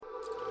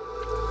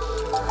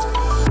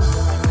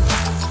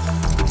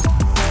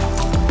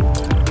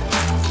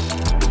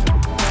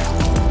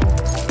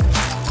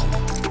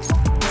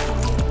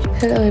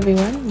Hello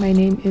everyone, my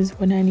name is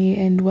Wanani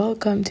and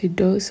welcome to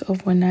Dose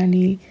of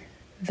Wanani,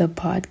 the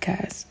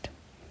podcast.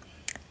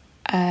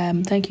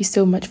 Thank you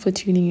so much for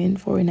tuning in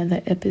for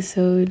another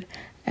episode,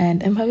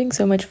 and I'm having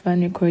so much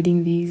fun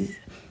recording these.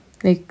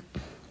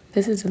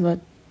 This is a lot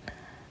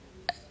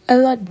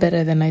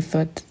better than I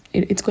thought.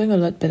 It's going a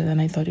lot better than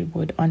I thought it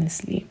would,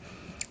 honestly.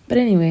 But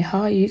anyway,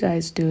 how are you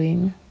guys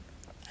doing?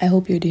 I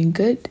hope you're doing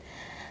good,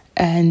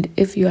 and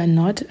if you are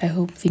not, I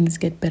hope things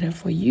get better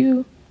for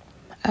you.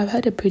 I've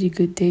had a pretty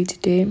good day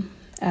today.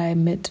 I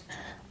met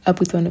up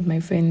with one of my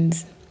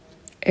friends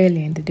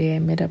earlier in the day. I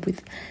met up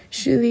with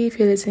Shuli. If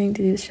you're listening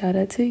to this, shout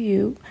out to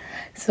you.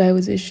 So I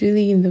was with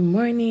Shuli in the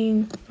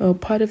morning, or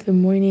part of the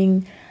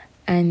morning,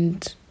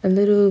 and a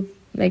little,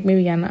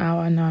 maybe an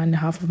hour and a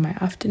half of my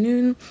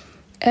afternoon.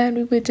 And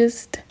we were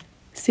just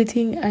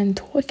sitting and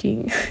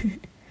talking.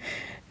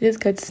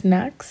 Just got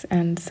snacks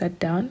and sat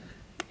down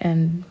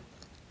and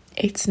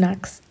ate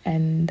snacks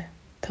and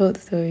told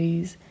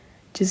stories.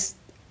 Just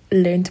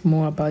learned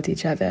more about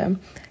each other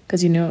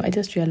because I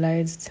just we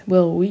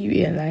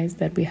realized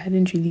that we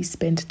hadn't really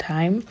spent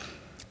time,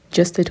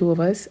 just the two of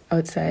us,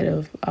 outside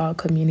of our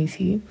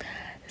community.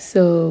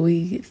 So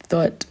we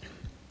thought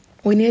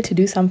we needed to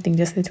do something,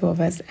 just the two of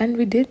us, and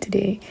we did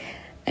today,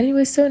 and it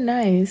was so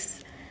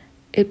nice.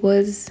 It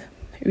was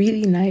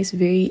really nice,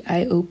 very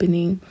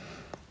eye-opening,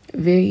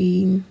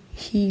 very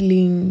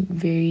healing,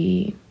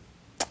 very,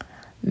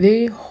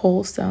 very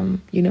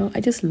wholesome.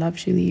 I just love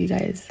Shuli, you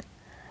guys.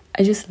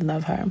 I just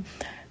love her.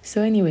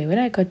 So anyway, when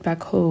I got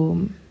back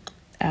home,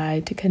 I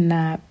took a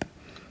nap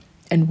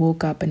and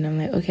woke up and I'm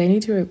like, okay, I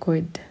need to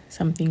record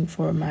something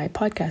for my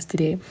podcast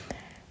today.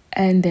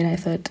 And then I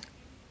thought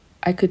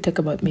I could talk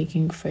about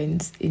making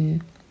friends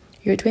in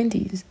your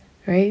 20s,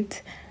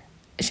 right?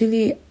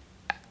 Shuli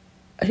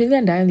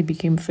and I only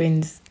became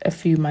friends a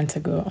few months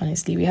ago,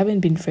 honestly. We haven't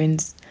been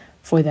friends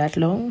for that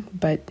long,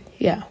 but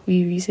yeah,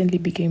 we recently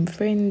became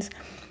friends,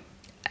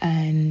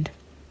 and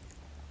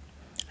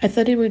I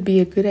thought it would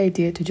be a good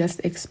idea to just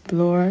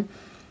explore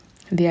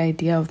the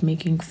idea of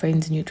making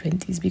friends in your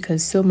 20s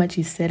because so much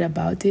is said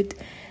about it,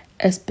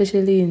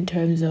 especially in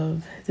terms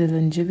of the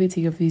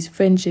longevity of these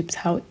friendships,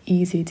 how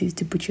easy it is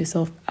to put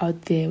yourself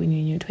out there when you're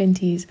in your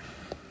 20s,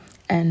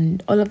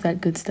 and all of that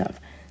good stuff.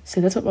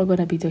 So that's what we're going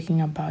to be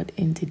talking about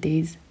in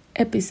today's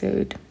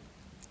episode.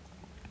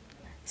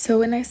 So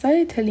when I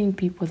started telling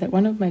people that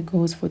one of my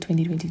goals for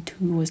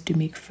 2022 was to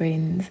make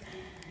friends,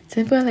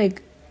 some people are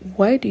like,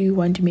 why do you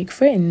want to make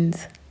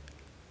friends?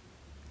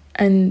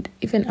 And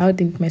even I would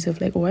think to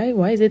myself,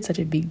 why is it such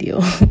a big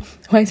deal?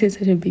 Why is it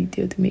such a big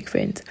deal to make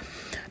friends?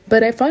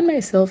 But I found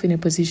myself in a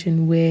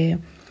position where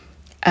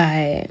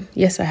I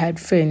had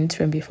friends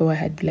from before. I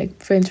had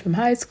friends from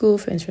high school,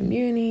 friends from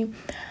uni.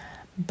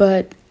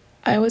 But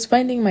I was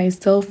finding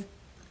myself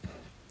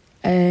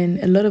in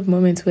a lot of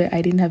moments where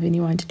I didn't have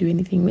anyone to do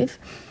anything with,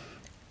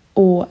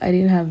 or I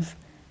didn't have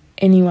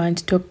anyone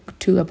to talk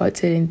to about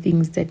certain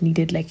things that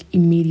needed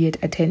immediate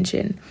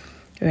attention,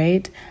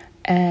 right?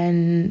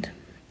 And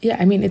yeah,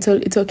 I mean, it's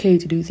okay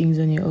to do things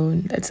on your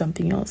own. That's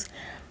something else.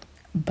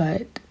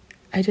 But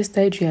I just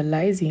started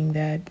realizing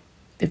that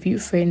the few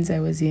friends I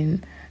was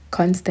in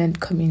constant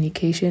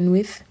communication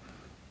with,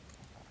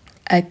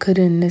 I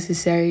couldn't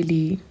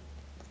necessarily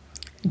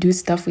do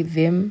stuff with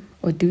them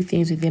or do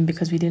things with them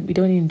because we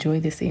don't enjoy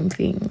the same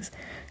things,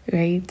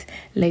 right?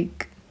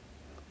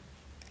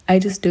 I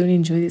just don't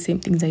enjoy the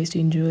same things I used to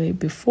enjoy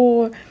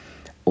before,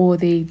 or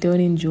they don't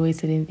enjoy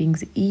certain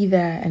things either.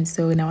 And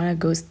so when I want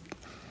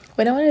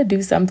to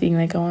do something,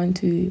 I want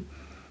to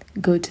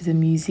go to the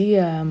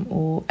museum,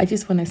 or I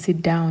just want to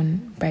sit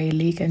down by a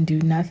lake and do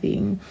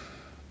nothing,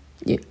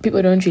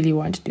 people don't really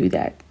want to do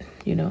that,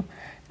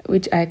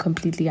 which I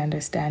completely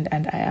understand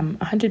and I am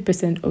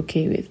 100%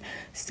 okay with.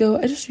 So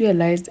I just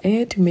realized I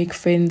needed to make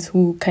friends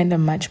who kind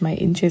of match my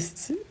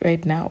interests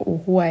right now, or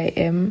who I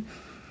am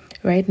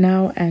right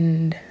now.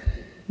 And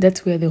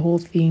that's where the whole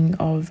thing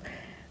of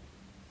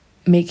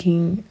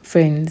making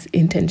friends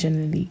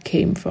intentionally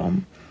came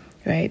from,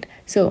 right?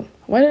 So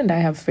why don't I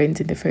have friends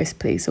in the first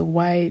place? So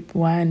why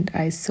aren't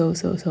I so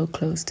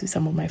close to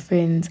some of my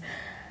friends?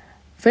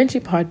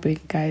 Friendship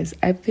heartbreak, guys.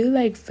 I feel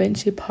like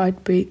friendship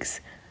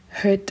heartbreaks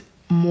hurt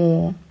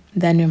more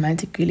than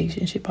romantic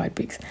relationship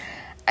heartbreaks.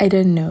 I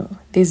don't know.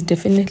 There's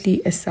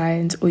definitely a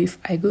science, or if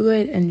I Google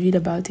it and read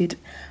about it,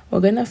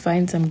 we're gonna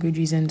find some good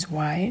reasons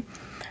why.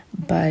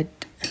 But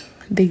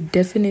they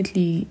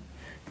definitely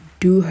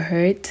do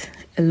hurt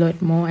a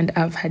lot more, and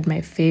I've had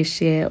my fair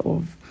share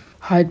of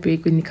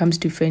heartbreak when it comes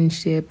to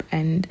friendship.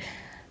 And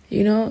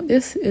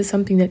this is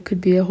something that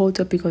could be a whole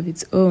topic of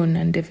its own,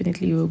 and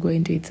definitely we'll go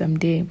into it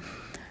someday.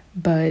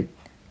 But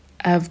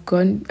I've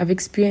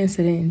experienced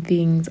certain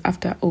things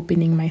after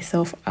opening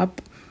myself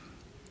up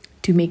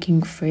to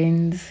making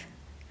friends,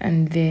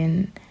 and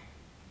then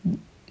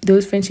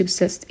those friendships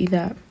just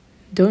either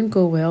don't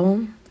go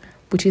well,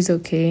 which is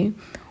okay,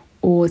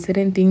 or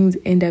certain things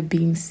end up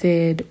being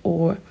said,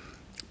 or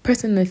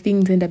personal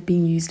things end up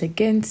being used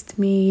against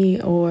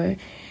me, or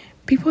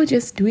people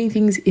just doing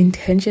things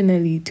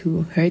intentionally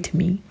to hurt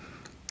me.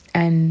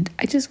 And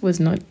I just was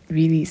not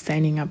really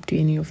signing up to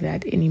any of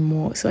that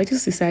anymore. So I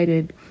just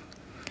decided,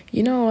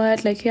 you know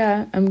what, like,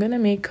 yeah, I'm gonna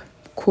make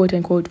quote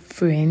unquote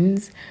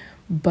friends,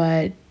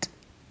 but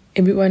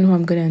everyone who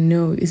I'm gonna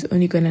know is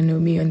only gonna know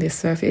me on the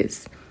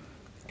surface,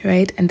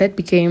 right? And that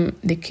became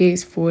the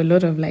case for a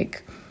lot of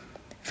like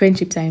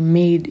friendships I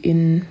made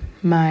in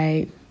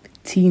my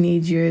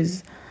teenage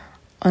years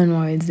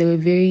onwards. They were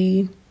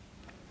very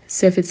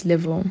surface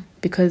level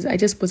because I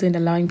just wasn't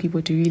allowing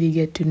people to really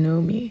get to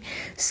know me.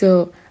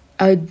 So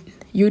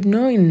you'd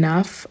know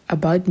enough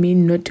about me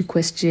not to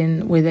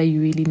question whether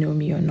you really know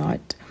me or not,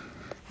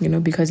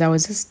 because I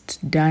was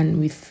just done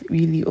with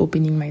really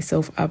opening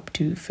myself up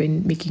to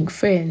making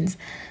friends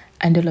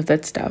and all of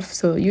that stuff.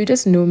 So you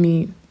just know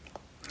me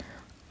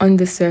on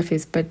the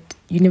surface, but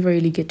you never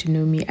really get to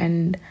know me.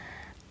 And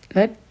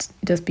that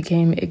just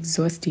became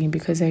exhausting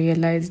because I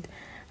realized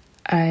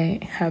I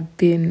have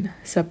been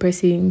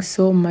suppressing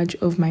so much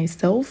of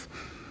myself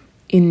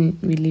in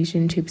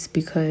relationships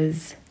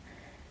because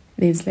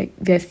there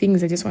are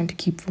things I just want to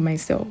keep for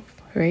myself,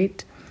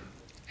 right?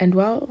 And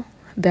while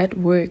that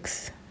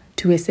works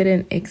to a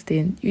certain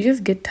extent, you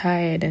just get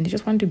tired and you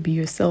just want to be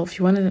yourself.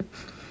 You want to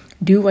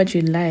do what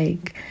you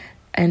like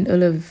and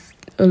all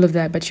of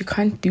that, but you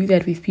can't do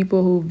that with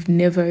people who've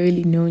never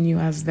really known you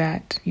as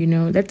that.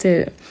 That's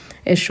a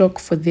shock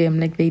for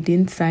them. Like, they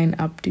didn't sign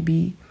up to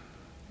be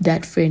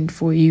that friend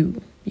for you,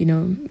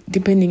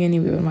 depending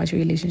anyway on what your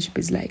relationship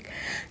is like.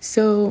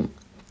 So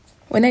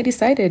when I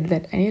decided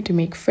that I needed to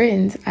make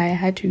friends, I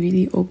had to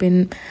really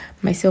open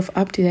myself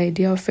up to the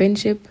idea of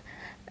friendship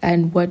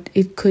and what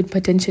it could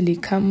potentially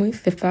come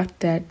with. The fact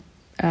that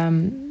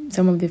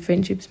some of the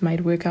friendships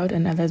might work out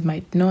and others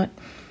might not.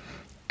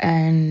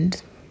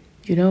 And,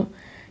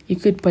 you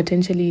could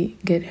potentially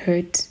get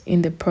hurt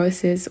in the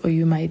process, or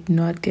you might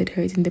not get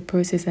hurt in the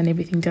process and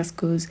everything just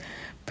goes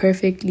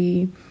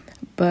perfectly.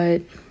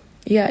 But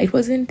yeah, it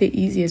wasn't the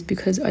easiest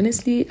because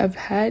honestly, I've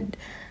had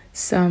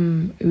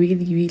some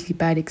really, really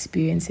bad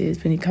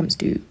experiences when it comes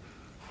to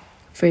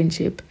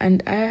friendship.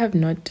 And I have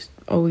not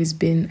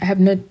been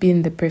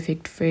the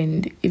perfect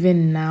friend.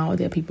 Even now,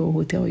 there are people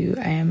who tell you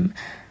I am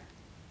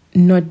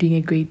not doing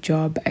a great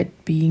job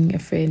at being a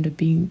friend or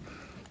being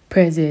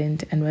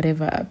present and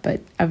whatever.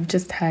 But I've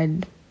just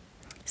had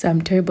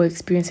some terrible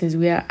experiences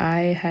where I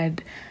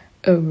had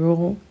a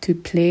role to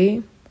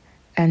play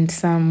and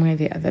some where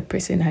the other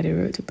person had a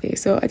role to play.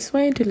 So I just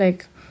wanted to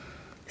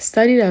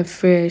study that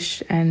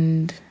fresh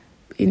and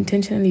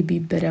intentionally be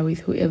better with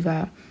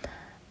whoever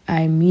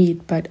I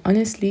meet. But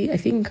honestly, I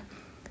think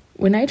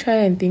when I try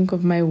and think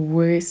of my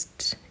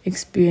worst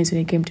experience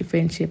when it came to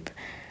friendship,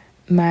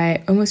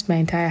 almost my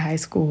entire high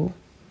school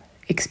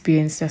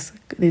experience,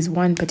 there's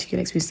one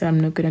particular experience that I'm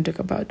not going to talk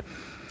about,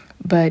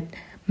 but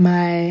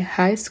my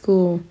high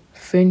school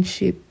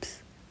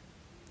friendships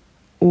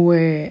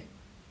were,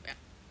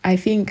 I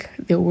think,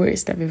 the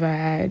worst I've ever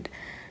had.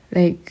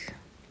 Like,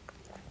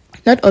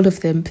 not all of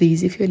them,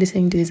 please. If you're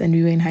listening to this and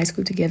we were in high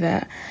school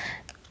together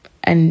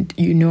and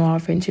our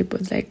friendship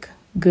was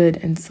good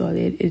and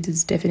solid, it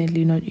is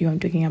definitely not you I'm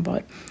talking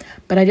about.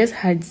 But I just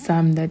had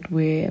some that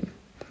were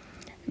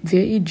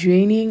very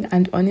draining,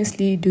 and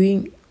honestly,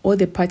 doing all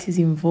the parties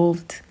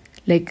involved,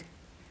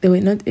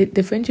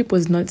 the friendship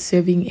was not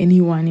serving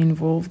anyone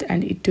involved,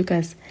 and it took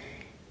us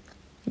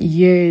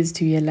years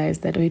to realize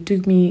that, or it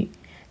took me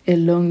a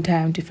long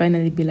time to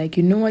finally be like,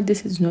 you know what,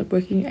 this is not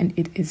working and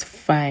it is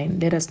fine.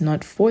 Let us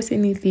not force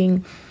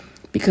anything,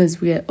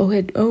 because all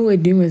we're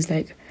doing was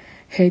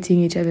hurting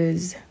each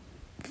other's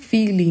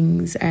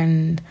feelings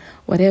and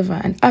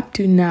whatever. And up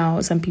to now,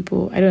 some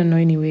people, I don't know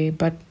anyway,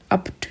 but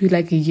up to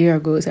a year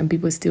ago, some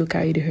people still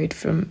carry the hurt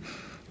from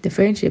the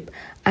friendship.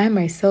 I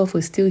myself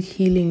was still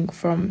healing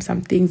from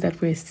some things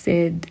that were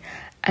said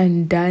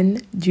and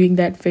done during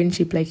that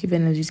friendship,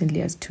 even as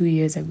recently as 2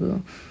 years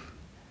ago.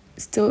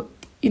 So,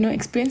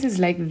 experiences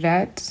like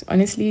that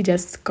honestly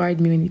just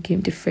scarred me when it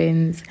came to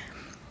friends.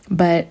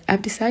 But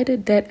I've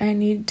decided that I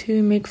need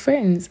to make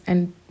friends.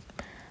 And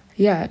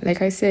yeah,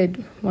 like I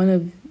said, one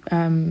of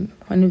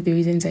the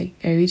reasons I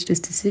reached this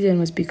decision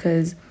was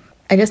because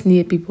I just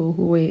needed people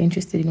who were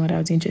interested in what I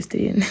was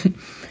interested in.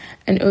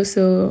 And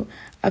also,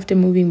 after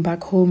moving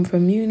back home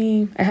from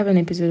uni, I have an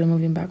episode of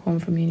moving back home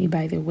from uni,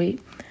 by the way,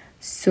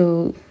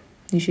 so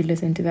you should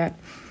listen to that.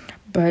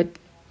 But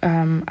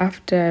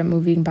after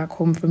moving back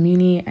home from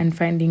uni and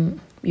finding,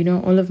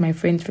 all of my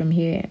friends from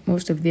here,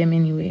 most of them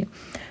anyway,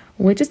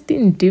 we're just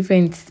in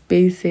different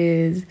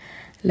spaces.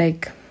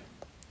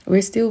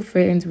 We're still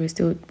friends, we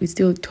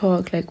still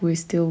talk, we're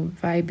still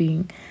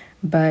vibing,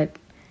 but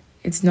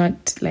it's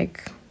not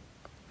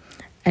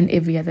an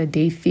every other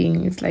day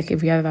thing. It's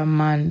every other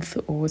month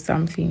or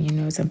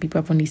something. Some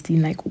people have only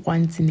seen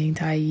once in the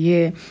entire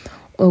year,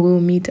 or we'll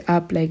meet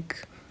up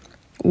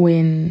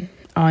when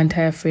our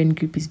entire friend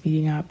group is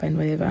meeting up and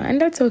whatever.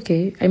 And that's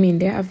okay. I mean,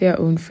 they have their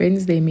own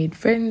friends, they made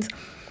friends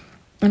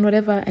and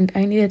whatever. And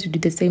I needed to do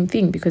the same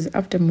thing, because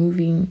after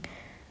moving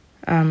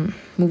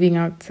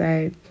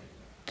outside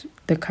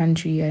the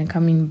country and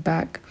coming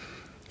back,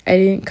 I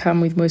didn't come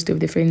with most of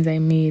the friends I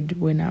made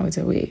when I was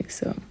away.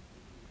 So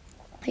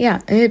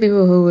yeah, I had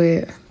people who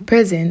were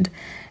present,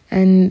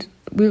 and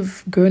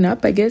we've grown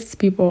up. I guess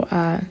people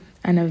are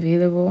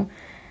unavailable.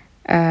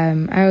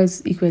 I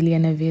was equally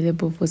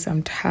unavailable for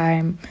some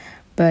time,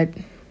 but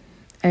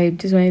I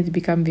just wanted to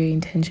become very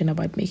intentional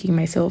about making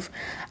myself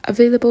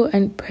available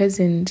and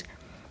present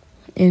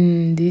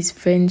in these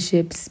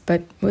friendships.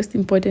 But most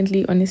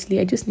importantly, honestly,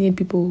 I just needed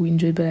people who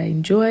enjoyed what I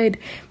enjoyed,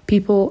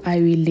 people I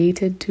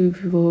related to,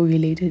 people who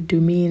related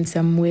to me in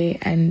some way.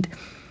 And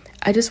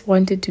I just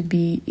wanted to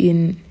be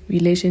in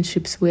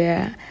relationships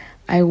where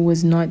I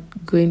was not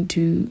going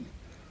to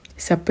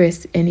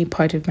suppress any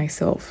part of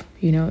myself,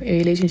 a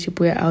relationship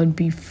where I would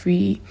be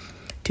free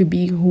to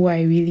be who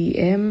I really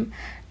am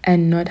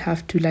and not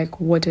have to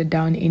water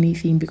down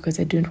anything because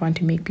I don't want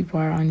to make people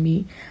around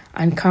me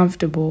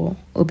uncomfortable,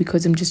 or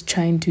because I'm just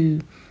trying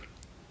to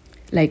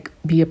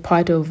be a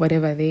part of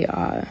whatever they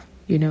are,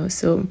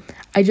 So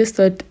I just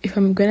thought, if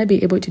I'm gonna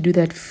be able to do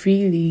that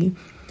freely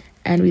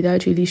and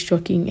without really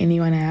shocking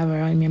anyone I have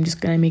around me, I'm just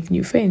gonna make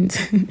new friends.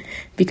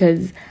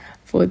 Because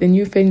for the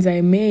new friends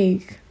I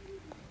make,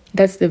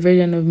 that's the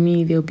version of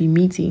me they'll be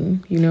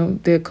meeting,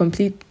 the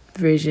complete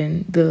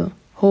version, the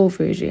whole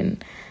version.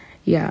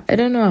 Yeah, I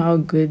don't know how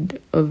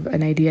good of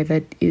an idea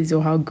that is,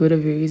 or how good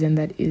of a reason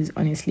that is,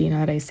 honestly,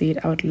 now that I say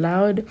it out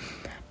loud.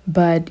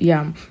 But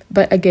yeah,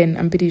 but again,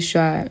 I'm pretty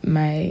sure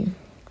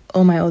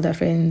all my older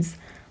friends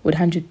would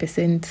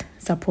 100%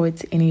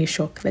 support any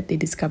shock that they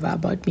discover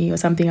about me or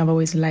something I've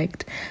always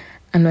liked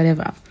and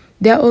whatever.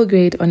 They're all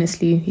great,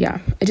 honestly. Yeah,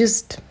 I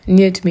just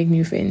needed to make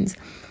new friends.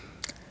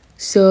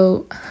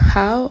 So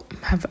how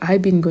have I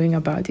been going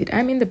about it?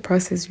 I'm in the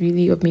process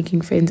really of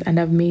making friends, and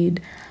I've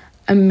made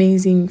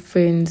amazing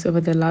friends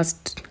over the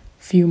last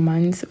few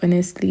months,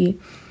 honestly.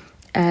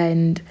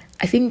 And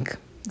I think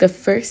the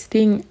first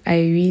thing I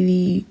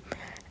really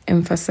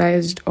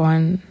emphasized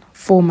on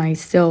for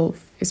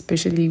myself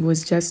especially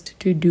was just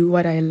to do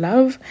what I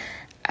love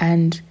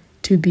and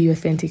to be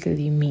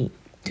authentically me,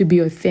 to be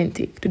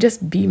authentic, to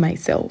just be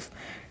myself.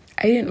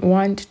 I didn't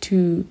want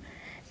to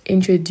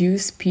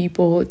introduce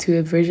people to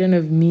a version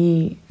of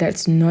me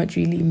that's not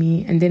really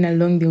me, and then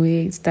along the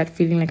way start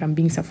feeling like I'm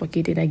being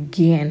suffocated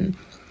again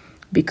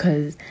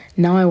because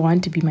now I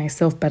want to be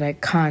myself but I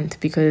can't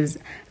because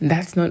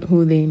that's not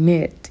who they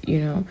met,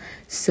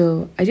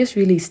 So I just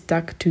really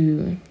stuck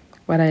to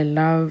what I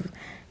love,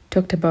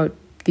 talked about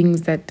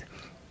things that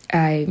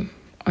I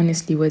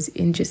honestly was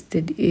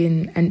interested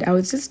in, and I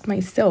was just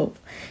myself.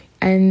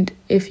 And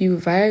if you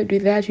vibed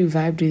with that, you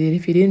vibed with it.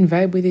 If you didn't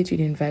vibe with it, you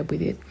didn't vibe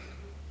with it.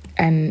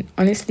 And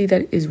honestly,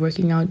 that is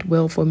working out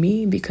well for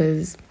me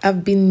because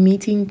I've been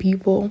meeting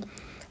people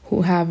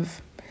who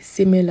have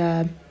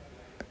similar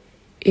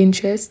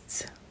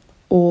interests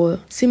or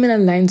similar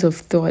lines of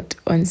thought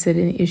on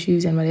certain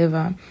issues and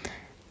whatever.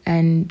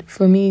 And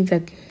for me,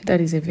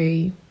 that is a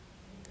very,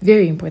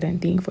 very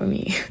important thing for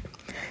me.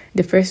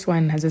 The first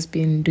one has just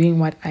been doing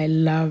what I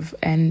love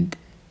and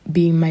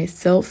being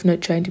myself, not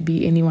trying to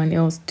be anyone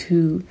else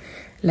to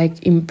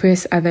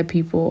impress other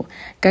people.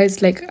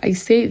 Guys, I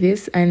say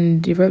this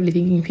and you're probably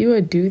thinking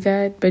people do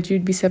that, but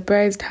you'd be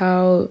surprised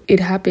how it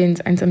happens,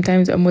 and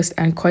sometimes almost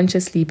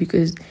unconsciously,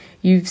 because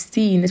you've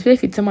seen, especially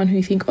if it's someone who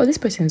you think, oh, this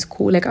person's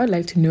cool, I would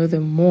like to know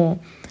them more,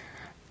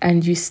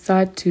 and you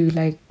start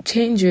to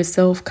change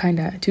yourself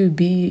to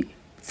be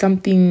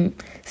something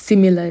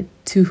similar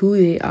to who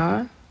they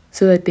are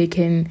so that they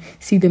can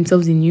see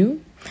themselves in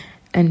you,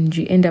 and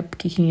you end up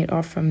kicking it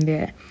off from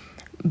there.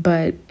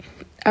 But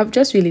I've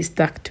just really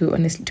stuck to,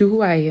 honestly, to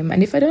who I am.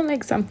 And if I don't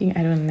like something,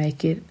 I don't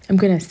like it. I'm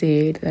going to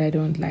say it that I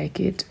don't like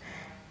it.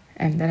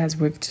 And that has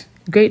worked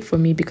great for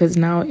me because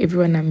now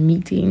everyone I'm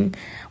meeting,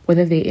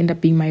 whether they end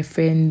up being my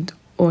friend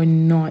or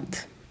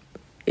not,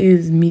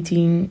 is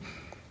meeting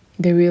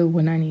the real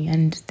Wanani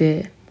and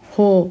the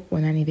whole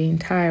Wanani, the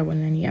entire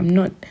Wanani.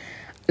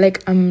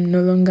 I'm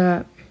no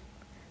longer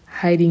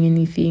hiding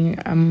anything.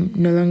 I'm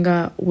no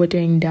longer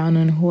watering down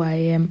on who I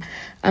am.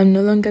 I'm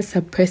no longer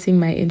suppressing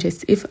my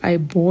interests. If I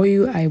bore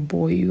you, I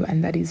bore you,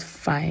 and that is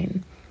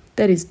fine.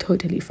 That is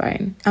totally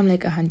fine. I'm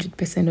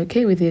 100%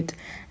 okay with it.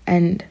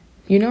 And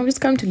I've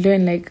just come to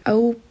learn I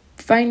will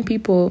find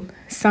people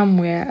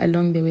somewhere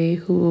along the way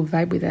who will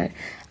vibe with that,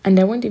 and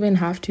I won't even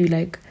have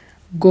to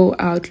go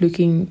out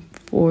looking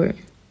for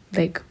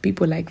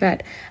people like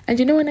that. And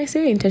when I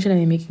say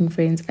intentionally making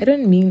friends, I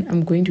don't mean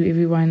I'm going to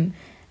everyone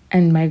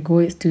and my goal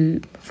is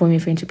to form a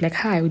friendship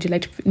hi, would you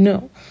like to...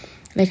 No.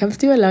 I'm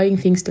still allowing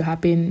things to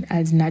happen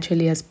as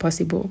naturally as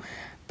possible.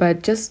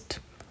 But just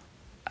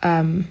what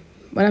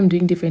I'm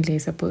doing differently, I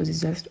suppose,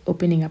 is just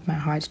opening up my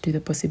heart to the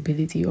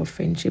possibility of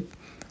friendship.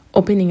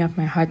 Opening up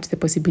my heart to the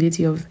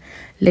possibility of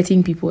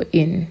letting people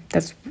in.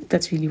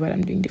 That's really what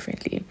I'm doing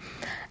differently.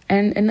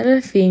 And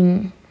another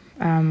thing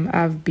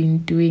I've been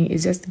doing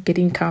is just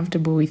getting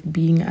comfortable with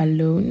being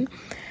alone.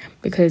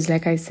 Because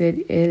like I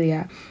said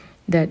earlier,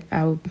 that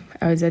I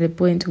was at a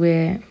point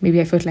where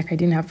maybe I felt like I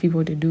didn't have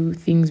people to do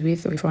things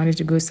with, or if I wanted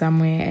to go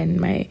somewhere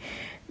and my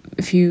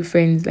few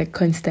friends,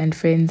 constant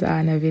friends, are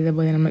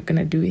unavailable, then I'm not going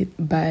to do it.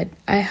 But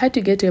I had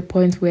to get to a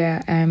point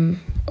where I'm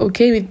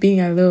okay with being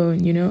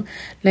alone, you know?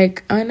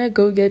 Like, I'm gonna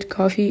go get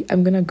coffee,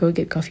 I'm gonna go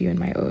get coffee on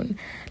my own.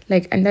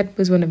 Like, and that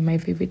was one of my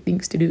favorite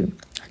things to do.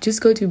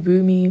 Just go to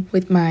Brew Me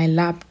with my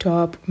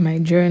laptop, my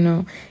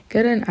journal,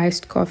 get an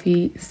iced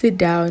coffee, sit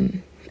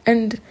down,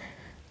 and,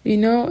 you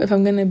know, if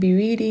I'm gonna be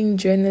reading,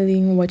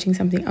 journaling, watching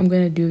something, I'm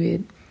gonna do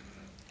it.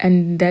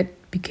 And that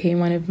became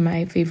one of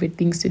my favorite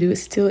things to do. It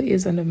still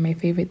is one of my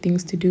favorite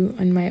things to do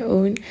on my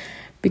own,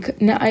 because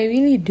now I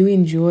really do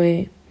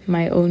enjoy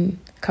my own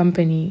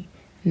company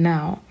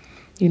now.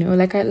 You know,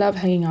 like, I love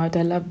hanging out,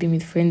 I love being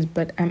with friends,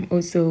 but I'm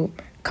also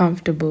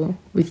comfortable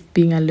with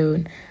being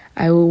alone.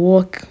 I will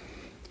walk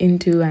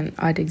into an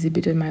art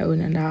exhibit on my own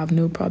and I have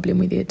no problem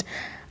with it.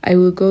 I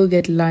will go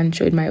get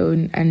lunch on my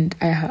own and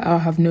I'll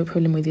have no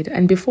problem with it.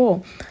 And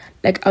before,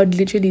 like, I would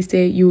literally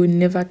say, you will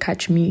never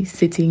catch me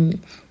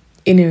sitting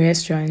in a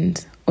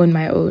restaurant on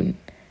my own.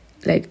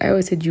 Like, I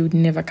always said you would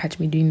never catch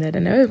me doing that.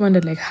 And I always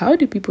wondered, like, how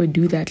do people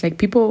do that? Like,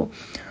 people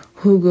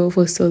who go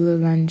for solo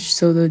lunch,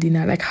 solo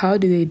dinner, like, how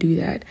do they do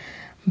that?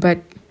 But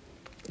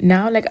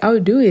now, like,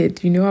 I'll do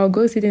it, you know. I'll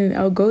go sit in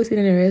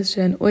a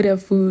restaurant, order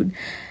food,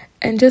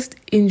 and just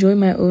enjoy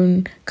my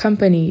own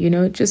company, you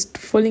know, just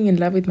falling in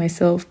love with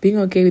myself, being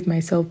okay with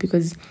myself,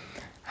 because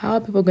how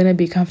are people gonna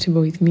be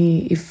comfortable with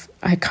me if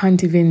I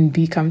can't even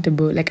be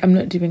comfortable? Like, I'm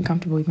not even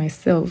comfortable with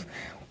myself,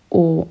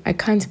 or I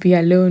can't be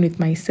alone with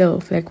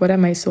myself. Like, what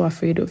am I so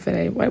afraid of?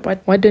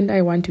 What don't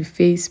I want to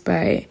face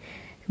by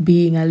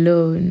being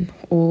alone?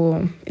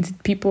 Or is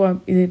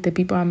it the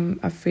people I'm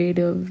afraid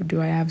of?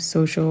 Do I have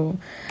social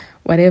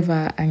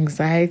whatever,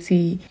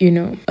 anxiety, you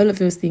know, all of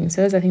those things.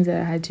 So those are things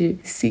that I had to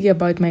see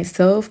about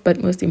myself,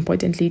 but most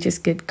importantly,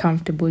 just get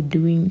comfortable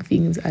doing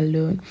things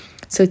alone.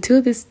 So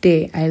till this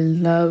day, I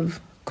love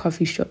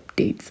coffee shop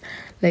dates,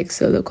 like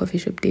solo coffee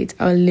shop dates.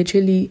 I'll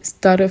literally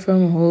start off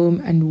from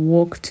home and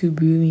walk to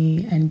Brew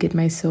Me and get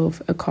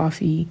myself a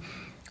coffee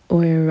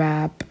or a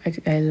wrap.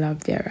 I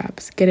love their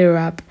wraps. Get a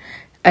wrap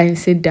and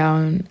sit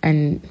down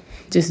and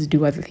just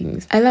do other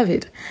things. I love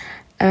it.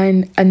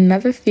 And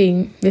another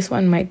thing, this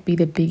one might be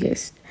the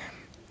biggest,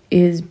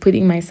 is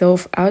putting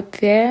myself out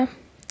there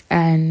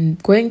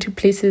and going to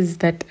places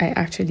that I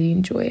actually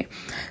enjoy.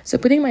 So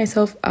putting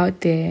myself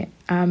out there,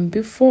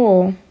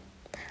 before,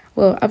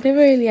 well, I've never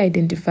really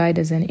identified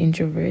as an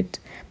introvert,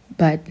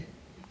 but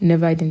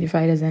never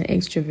identified as an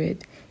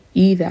extrovert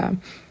either.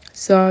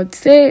 So I'd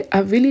say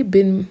I've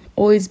really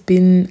always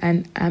been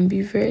an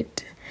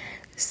ambivert.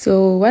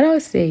 So what I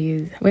would say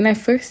is, when I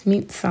first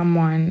meet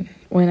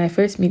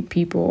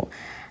people,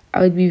 I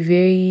would be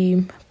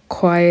very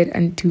quiet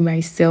and to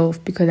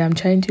myself, because I'm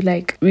trying to,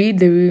 like, read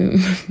the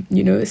room,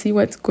 you know, see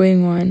what's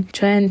going on,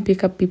 try and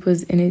pick up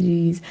people's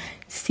energies,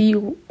 see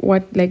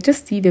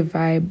just see the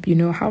vibe, you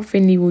know, how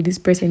friendly will this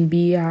person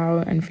be, how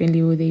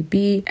unfriendly will they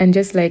be, and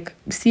just, like,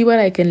 see what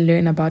I can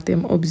learn about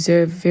them,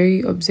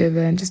 very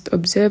observant, just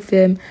observe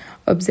them,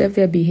 observe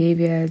their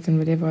behaviors and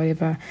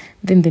whatever.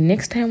 Then the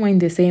next time we're in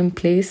the same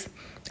place,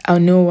 I'll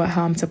know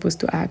how I'm supposed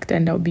to act,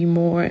 and I'll be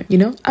more, you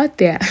know, out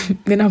there.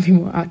 Then I'll be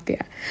more out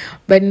there.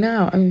 But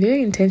now I'm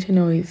very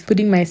intentional with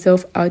putting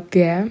myself out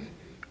there,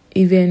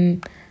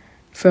 even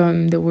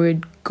from the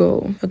word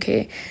go.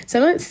 Okay, so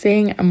I'm not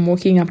saying I'm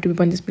walking up to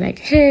people and just be like,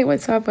 hey,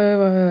 what's up, blah,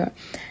 blah, blah.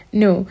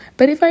 No,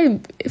 but if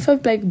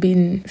I've like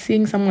been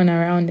seeing someone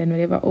around and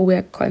whatever, or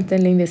we're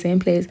constantly in the same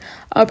place,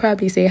 I'll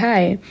probably say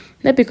hi,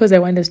 not because I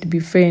want us to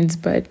be friends,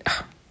 but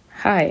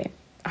hi,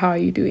 how are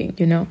you doing,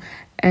 you know?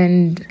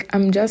 And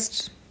I'm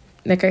just,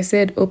 like I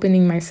said,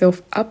 opening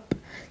myself up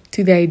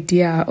to the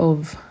idea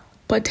of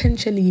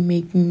potentially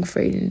making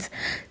friends.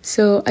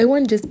 So I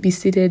won't just be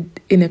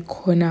seated in a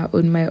corner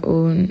on my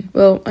own.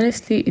 Well,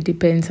 honestly, it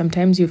depends.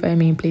 Sometimes you find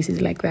me in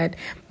places like that,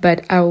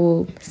 but I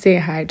will say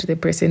hi to the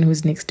person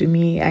who's next to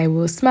me. I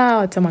will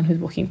smile at someone who's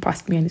walking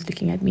past me and is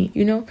looking at me,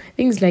 you know,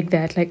 things like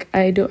that. Like,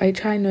 I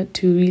try not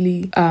to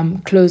really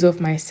close off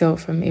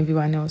myself from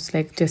everyone else,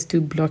 like just to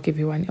block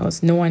everyone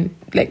else. No one,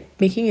 like,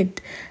 making it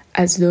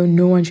as though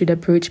no one should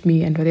approach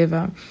me and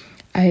whatever.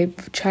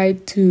 I've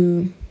tried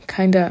to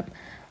kind of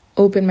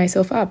open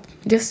myself up,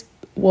 just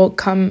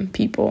welcome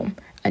people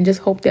and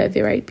just hope they're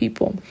the right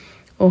people,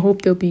 or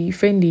hope they'll be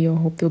friendly, or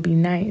hope they'll be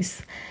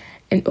nice.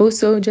 And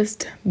also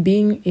just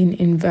being in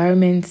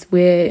environments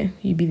where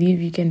you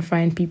believe you can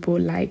find people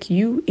like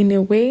you in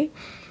a way.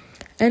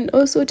 And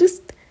also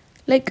just,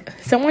 like,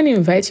 someone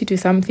invites you to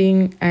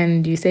something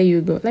and you say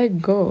you go,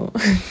 like, go.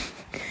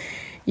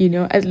 You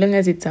know, as long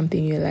as it's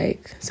something you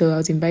like. So I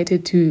was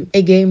invited to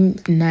a game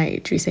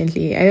night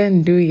recently. I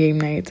don't do game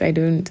nights.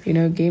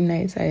 Game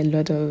nights are a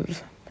lot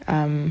of,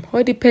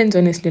 it depends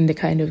honestly on the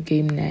kind of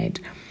game night.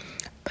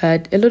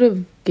 But a lot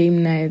of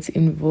game nights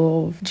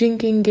involve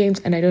drinking games,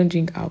 and I don't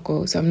drink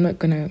alcohol, so I'm not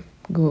gonna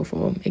go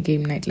for a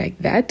game night like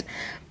that.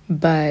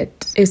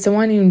 But if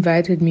someone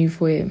invited me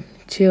for a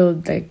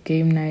chilled, like,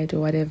 game night or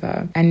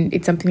whatever, and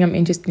it's something I'm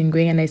interested in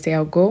going, and I say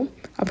I'll go,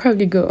 I'll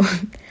probably go.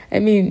 I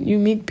mean, you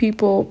meet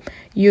people,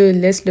 you're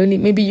less lonely.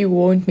 Maybe you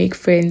won't make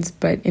friends,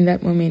 but in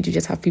that moment, you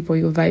just have people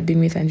you're vibing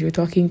with and you're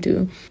talking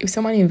to. If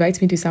someone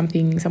invites me to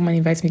something, someone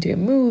invites me to a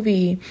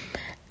movie,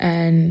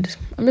 And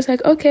I'm just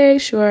like, okay,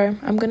 sure,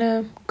 I'm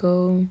gonna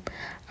go.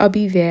 I'll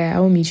be there. I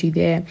will meet you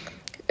there.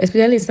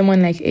 Especially if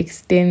someone like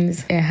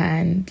extends a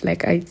hand,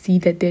 like I see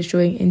that they're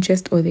showing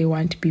interest or they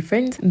want to be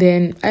friends,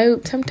 then I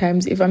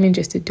sometimes, if I'm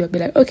interested too, I'll be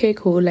like, okay,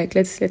 cool, like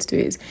let's do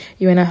this.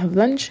 You wanna have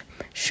lunch?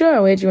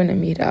 Sure, where do you wanna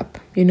meet up?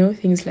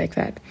 Things like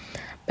that.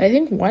 But I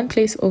think one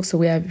place also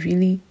where I've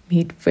really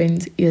made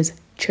friends is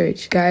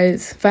church.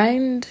 Guys,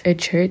 find a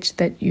church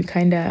that you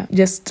kind of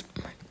just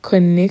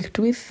connect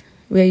with,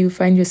 where you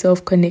find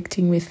yourself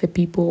connecting with the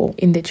people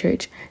in the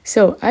church.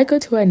 So I go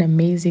to an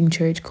amazing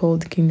church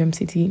called Kingdom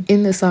City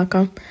in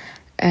Lusaka,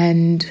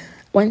 and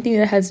one thing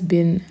that has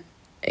been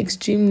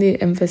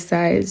extremely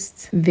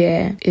emphasized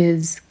there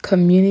is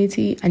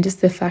community and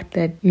just the fact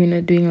that you're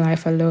not doing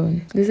life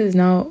alone. This is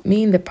now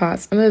me in the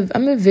past.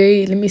 I'm a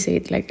very, let me say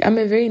it, like I'm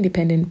a very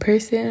independent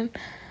person.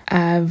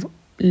 I've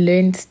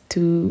learned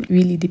to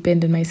really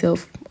depend on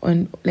myself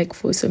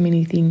for so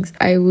many things.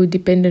 I would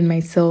depend on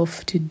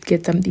myself to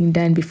get something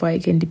done before I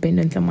can depend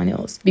on someone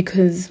else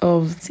because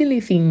of silly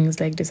things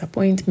like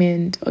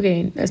disappointment.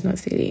 Okay, that's not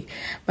silly,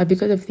 but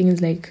because of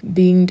things like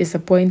being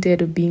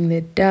disappointed or being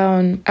let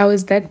down, I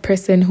was that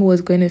person who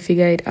was going to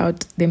figure it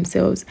out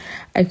themselves.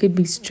 I could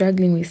be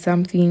struggling with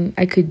something,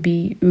 I could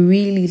be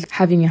really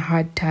having a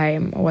hard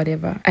time or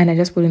whatever, and I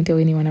just wouldn't tell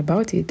anyone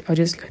about it. I'll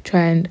just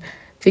try and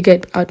figure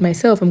it out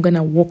myself. I'm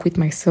gonna walk with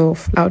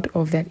myself out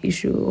of that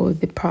issue or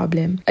the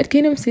problem. At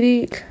Kingdom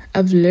City,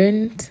 I've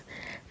learned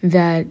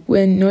that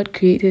we're not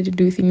created to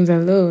do things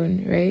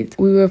alone, right?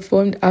 We were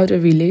formed out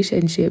of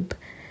relationship.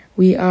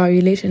 We are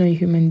relational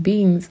human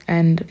beings,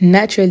 and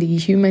naturally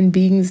human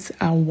beings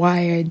are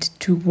wired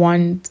to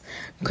want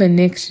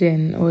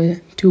connection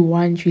or to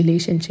want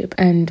relationship.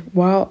 And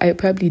while I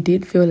probably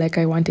did feel like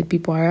I wanted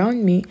people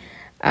around me,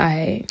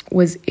 I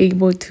was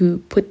able to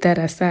put that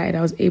aside.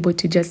 I was able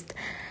to just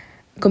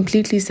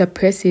completely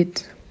suppress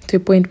it to a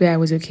point where I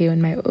was okay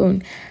on my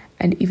own.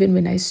 And even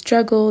when I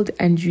struggled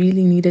and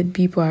really needed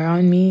people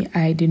around me,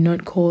 I did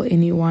not call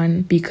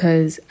anyone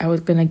because I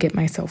was gonna get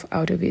myself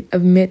out of it.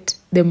 I've met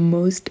the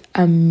most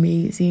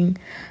amazing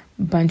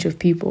bunch of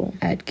people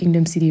at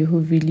Kingdom City who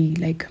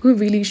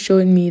really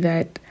showed me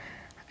that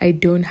I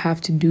don't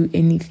have to do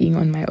anything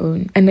on my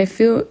own. And I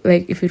feel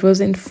like if it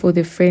wasn't for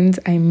the friends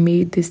I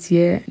made this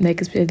year,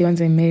 like especially the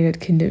ones I made at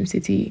Kingdom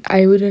City,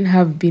 I wouldn't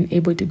have been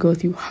able to go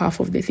through half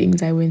of the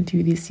things I went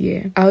through this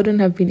year. I wouldn't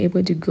have been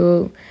able to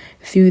go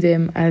through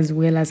them as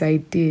well as I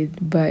did.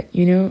 But,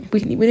 we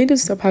need to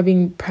stop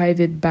having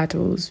private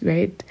battles,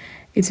 right?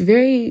 It's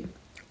very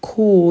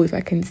cool if I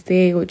can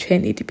stay or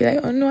trendy to be like,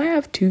 oh no, I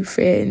have 2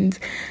 friends.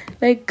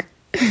 Like,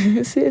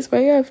 sis,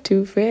 why you have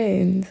 2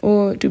 friends?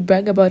 Or to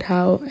brag about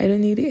how I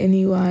don't need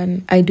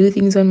anyone, I do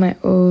things on my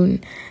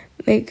own.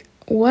 Like,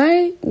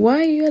 why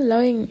are you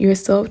allowing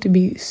yourself to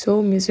be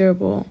so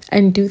miserable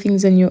and do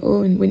things on your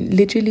own when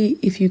literally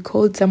if you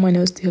called someone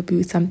else to help you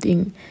with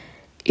something,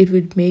 it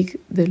would make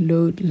the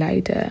load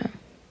lighter?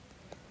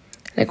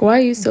 Like, why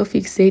are you so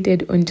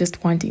fixated on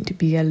just wanting to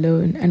be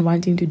alone and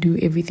wanting to do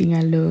everything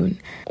alone?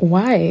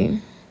 Why?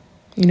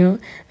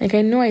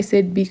 I know I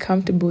said be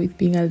comfortable with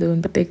being alone,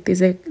 but like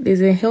there's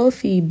a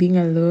healthy being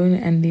alone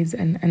and there's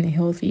an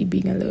unhealthy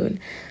being alone.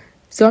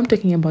 So I'm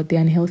talking about the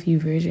unhealthy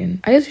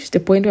version. I just reached the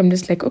point where I'm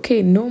just like,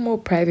 okay, no more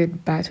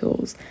private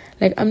battles.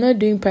 Like, I'm not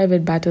doing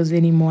private battles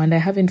anymore, and I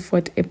haven't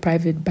fought a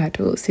private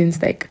battle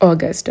since like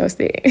August, I'll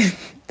say.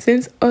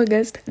 Since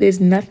August, there's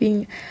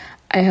nothing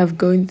I have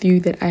gone through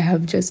that I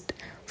have just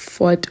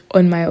fought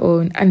on my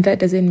own, and that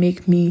doesn't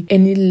make me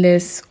any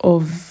less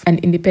of an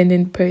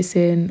independent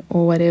person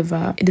or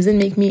whatever. It doesn't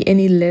make me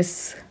any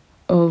less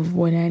of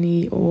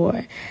Wanani,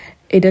 or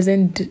it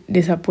doesn't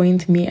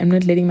disappoint me. I'm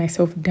not letting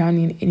myself down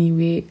in any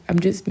way. I'm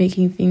just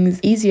making things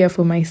easier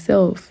for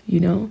myself,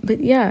 But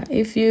yeah,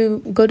 if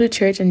you go to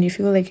church and you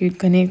feel like you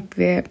connect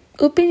there,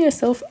 open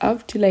yourself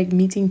up to like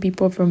meeting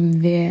people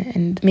from there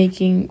and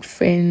making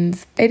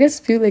friends. I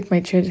just feel like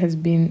my church has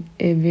been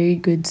a very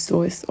good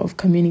source of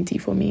community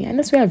for me, and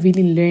that's where I've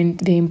really learned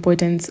the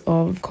importance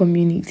of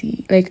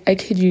community. Like, I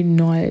kid you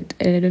not,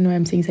 and I don't know why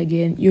I'm saying this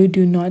again, you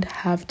do not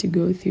have to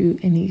go through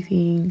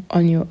anything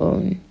on your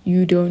own.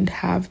 You don't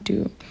have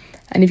to.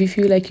 And if you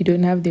feel like you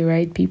don't have the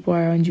right people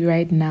around you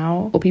right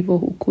now, or people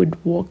who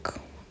could walk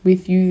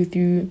with you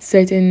through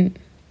certain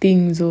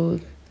things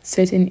or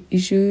certain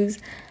issues,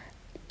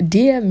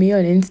 DM me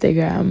on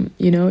Instagram.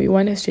 You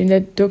want a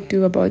stranger to talk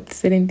to about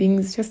certain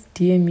things, just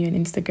DM me on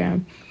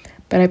Instagram.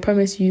 But I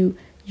promise you,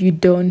 you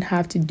don't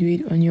have to do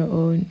it on your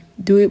own.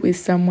 Do it with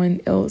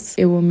someone else.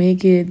 It will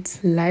make it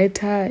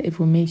lighter, it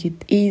will make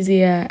it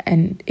easier,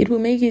 and it will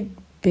make it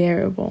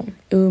bearable.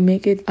 It will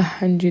make it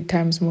 100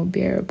 times more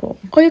bearable.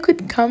 Or you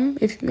could come,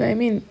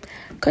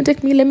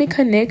 contact me, let me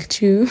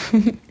connect you.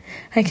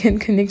 I can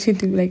connect you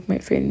to like my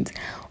friends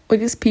or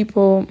just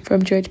people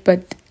from church,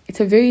 but it's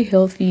a very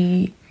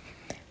healthy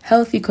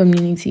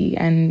community.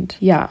 And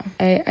yeah,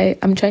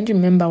 I'm trying to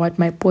remember what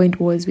my point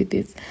was with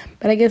this,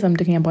 but I guess I'm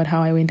talking about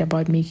how I went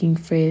about making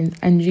friends,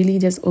 and really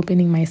just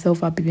opening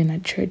myself up even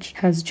at church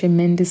has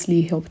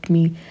tremendously helped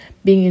me.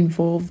 Being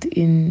involved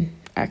in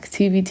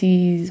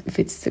activities, if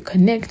it's the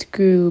Connect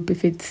group,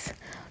 if it's,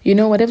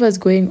 whatever is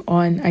going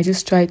on, I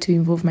just try to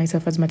involve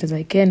myself as much as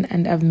I can.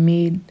 And I've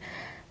made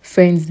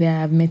friends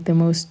there. I've met the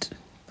most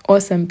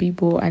awesome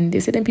people. And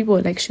there's certain people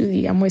like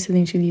Shuli. I'm always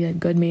telling Shuli that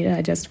God made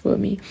her just for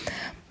me.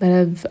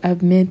 But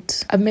I've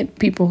met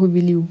people who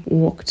really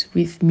walked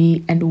with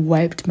me and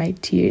wiped my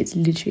tears,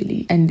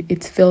 literally. And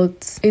it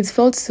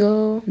felt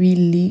so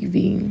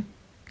relieving.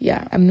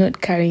 Yeah, I'm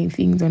not carrying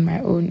things on my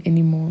own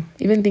anymore.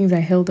 Even things I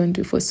held on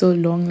to for so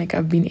long, like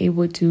I've been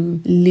able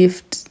to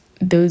lift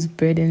those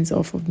burdens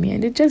off of me.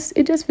 And it just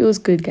feels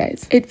good,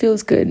 guys. It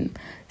feels good.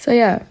 So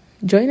yeah,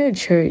 join a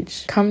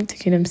church. Come to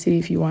Kingdom City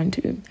if you want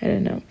to. I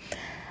don't know.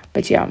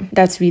 But yeah,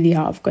 that's really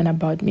how I've gone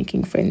about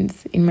making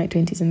friends in my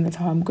 20s, and that's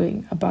how I'm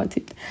going about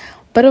it.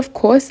 But of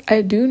course,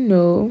 I do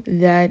know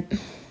that,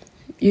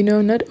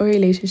 not all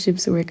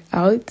relationships work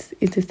out.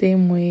 It's the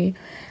same way,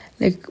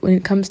 like when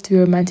it comes to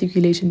romantic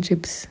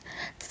relationships,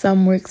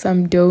 some work,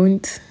 some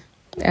don't.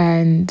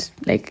 And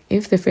like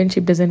if the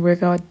friendship doesn't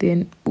work out,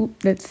 then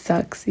that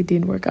sucks. It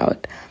didn't work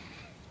out.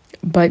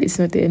 But it's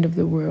not the end of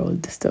the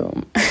world.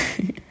 So...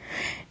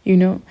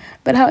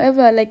 But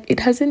however, like it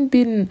hasn't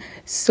been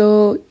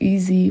so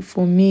easy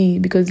for me,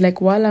 because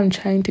like while I'm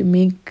trying to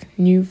make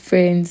new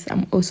friends,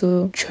 I'm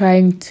also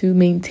trying to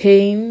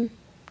maintain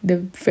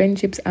the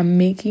friendships I'm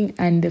making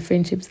and the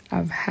friendships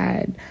I've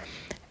had.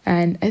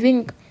 And I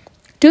think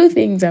two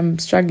things I'm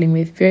struggling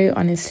with, very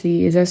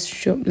honestly, is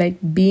just like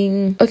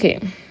being okay,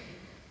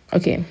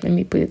 let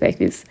me put it like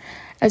this.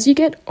 As you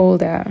get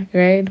older,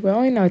 right? We're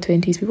all in our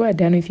 20s. People are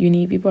done with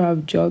uni. People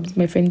have jobs.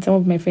 Some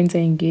of my friends are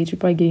engaged.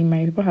 People are getting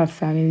married. People have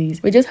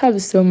families. We just have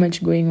so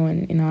much going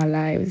on in our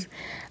lives.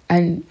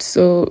 And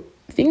so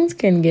things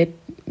can get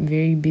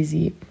very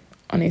busy,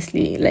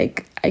 honestly.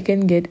 Like I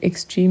can get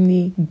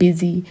extremely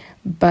busy.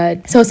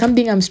 But so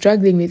something I'm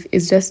struggling with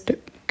is just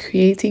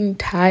creating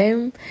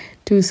time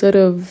to sort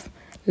of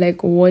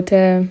like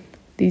water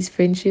these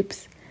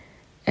friendships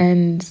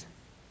and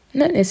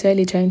not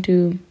necessarily trying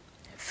to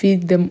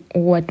feed them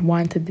all at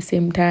once at the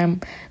same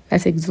time.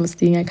 That's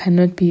exhausting. I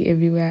cannot be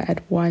everywhere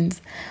at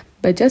once.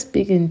 But just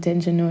being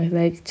intentional,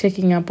 like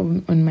checking up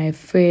on my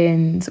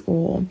friends,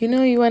 or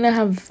you want to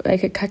have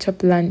like a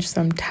catch-up lunch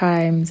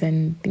sometimes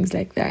and things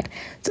like that.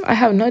 So I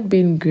have not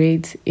been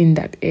great in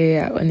that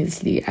area,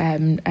 honestly. I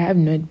have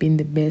not been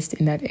the best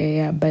in that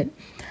area, but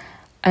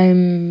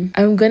I'm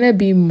gonna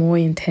be more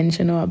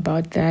intentional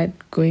about that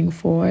going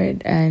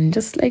forward, and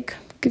just like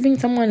giving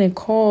someone a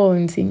call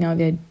and seeing how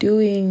they're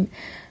doing,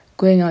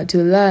 going out to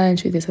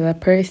lunch with this other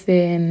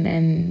person,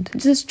 and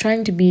just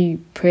trying to be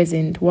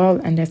present while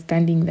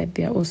understanding that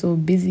they're also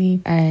busy.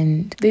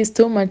 And there's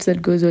so much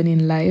that goes on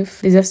in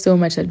life. There's just so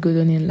much that goes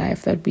on in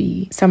life that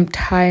we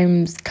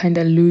sometimes kind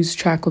of lose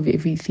track of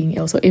everything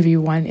else or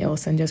everyone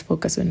else and just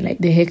focus on like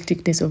the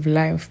hecticness of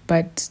life.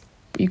 But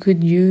you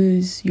could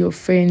use your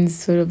friends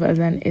sort of as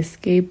an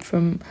escape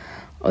from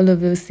all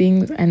of those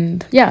things.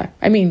 And yeah,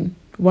 I mean,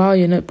 while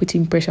you're not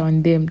putting pressure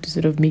on them to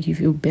sort of make you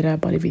feel better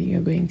about everything you're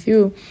going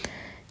through,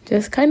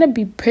 just kind of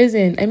be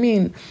present. I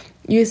mean,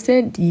 you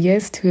said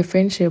yes to a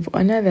friendship,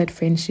 honor that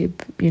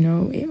friendship,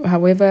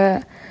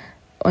 whatever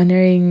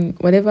honoring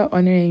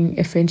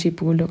a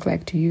friendship will look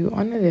like to you,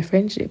 honor the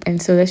friendship.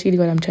 And so that's really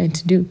what I'm trying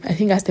to do. I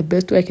think that's the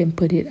best way I can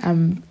put it.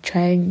 I'm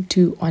trying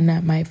to honor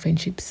my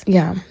friendships.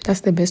 Yeah,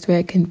 that's the best way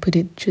I can put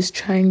it. Just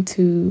trying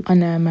to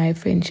honor my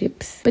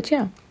friendships. But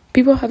yeah,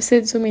 people have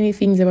said so many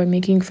things about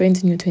making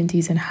friends in your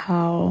 20s and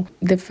how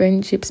the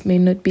friendships may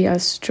not be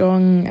as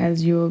strong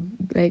as your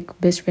like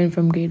best friend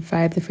from grade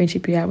 5, the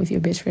friendship you have with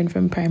your best friend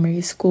from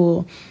primary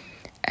school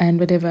and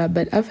whatever.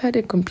 But I've had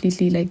a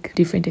completely like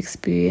different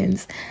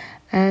experience,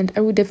 and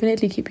I would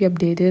definitely keep you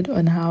updated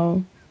on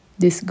how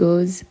this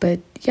goes.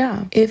 But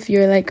yeah, if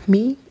you're like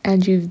me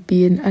and you've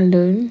been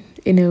alone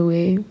in a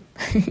way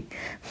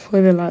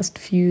for the last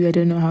few, I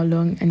don't know how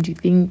long, and you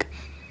think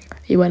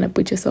you want to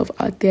put yourself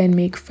out there and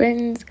make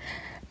friends,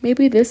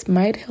 maybe this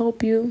might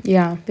help you.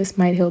 Yeah, this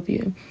might help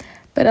you.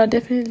 But I'll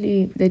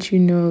definitely let you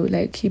know,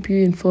 like keep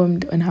you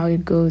informed on how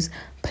it goes.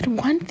 But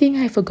one thing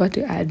I forgot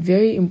to add,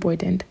 very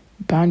important,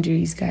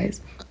 boundaries,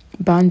 guys.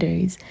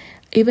 Boundaries.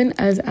 Even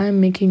as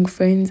I'm making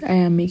friends, I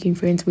am making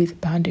friends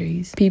with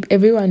boundaries.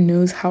 Everyone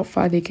knows how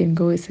far they can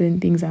go with certain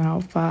things and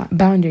how far.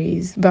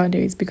 Boundaries.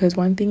 Because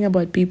one thing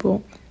about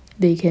people,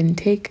 they can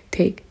take.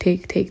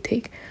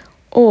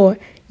 Or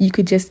you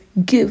could just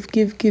give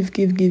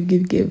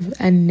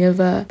and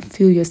never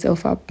fill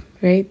yourself up,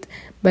 right?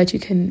 But you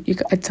can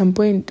at some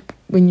point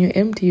when you're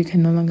empty, you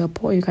can no longer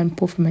pour. You can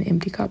pour from an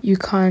empty cup. You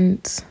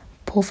can't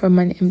pour from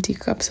an empty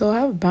cup. So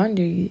have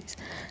boundaries.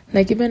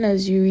 Like even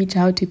as you reach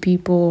out to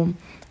people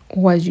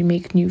or as you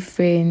make new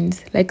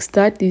friends, like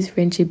start these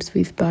friendships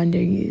with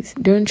boundaries.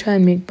 Don't try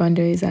and make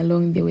boundaries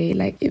along the way.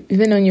 Like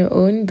even on your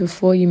own,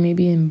 before you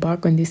maybe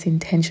embark on this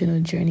intentional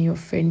journey of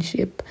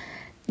friendship,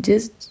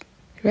 just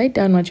write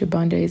down what your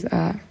boundaries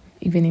are,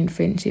 even in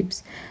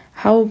friendships.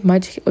 How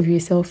much of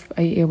yourself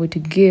are you able to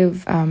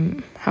give?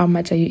 How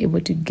much are you able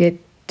to get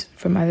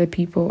from other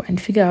people?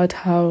 And figure out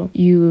how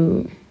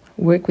you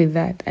work with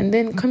that. And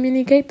then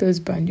communicate those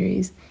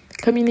boundaries.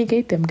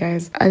 communicate them,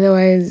 guys.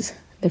 Otherwise,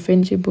 the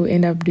friendship will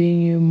end up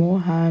doing you more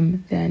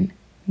harm than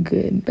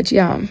good. But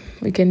yeah,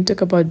 we can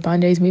talk about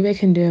boundaries. Maybe I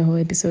can do a whole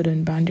episode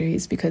on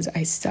boundaries because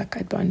I suck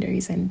at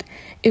boundaries, and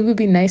it would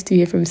be nice to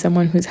hear from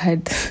someone who's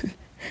had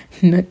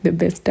not the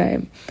best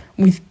time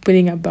with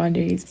putting up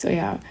boundaries. So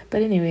yeah,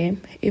 but anyway,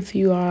 if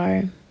you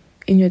are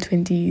in your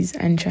 20s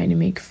and trying to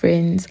make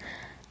friends,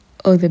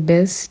 all the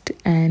best,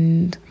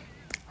 and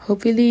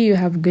hopefully you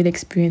have good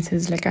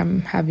experiences like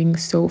I'm having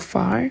so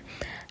far.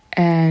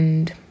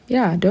 And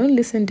yeah, don't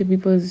listen to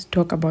people's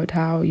talk about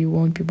how you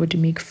want people to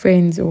make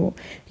friends or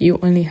you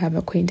only have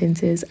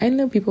acquaintances. I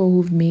know people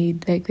who've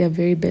made like their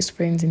very best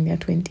friends in their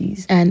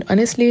 20s, and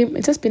honestly,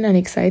 it's just been an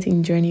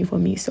exciting journey for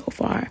me so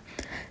far.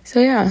 So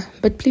yeah,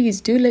 but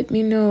please do let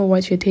me know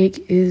what your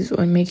take is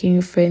on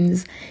making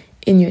friends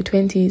in your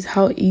 20s.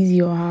 How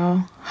easy or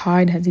how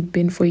hard has it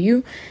been for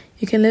you?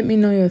 You can let me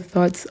know your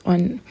thoughts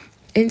on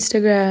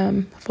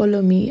Instagram.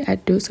 Follow me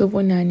at Dose of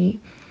Wanani.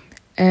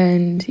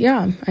 And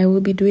yeah, I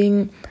will be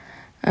doing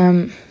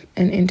an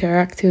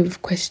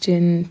interactive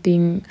question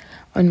thing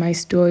on my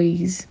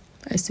stories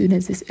as soon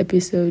as this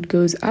episode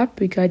goes up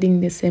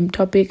regarding the same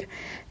topic,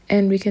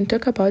 and we can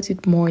talk about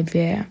it more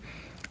there.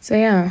 So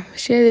yeah,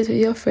 share this with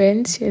your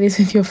friends, share this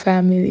with your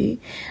family,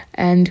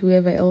 and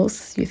whoever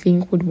else you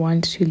think would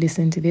want to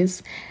listen to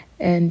this.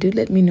 And do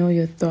let me know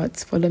your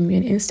thoughts. Follow me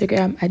on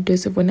Instagram at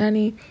Dose of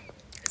Wanani.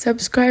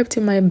 Subscribe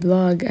to my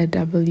blog at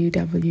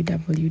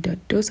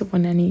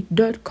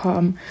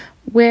www.doseofwanani.com,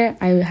 where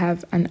I will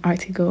have an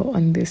article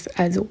on this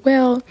as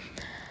well.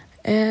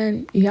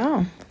 And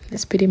yeah,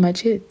 that's pretty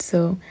much it.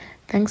 So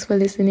thanks for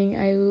listening.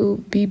 I will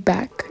be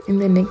back in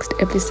the next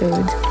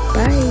episode.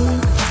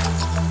 Bye.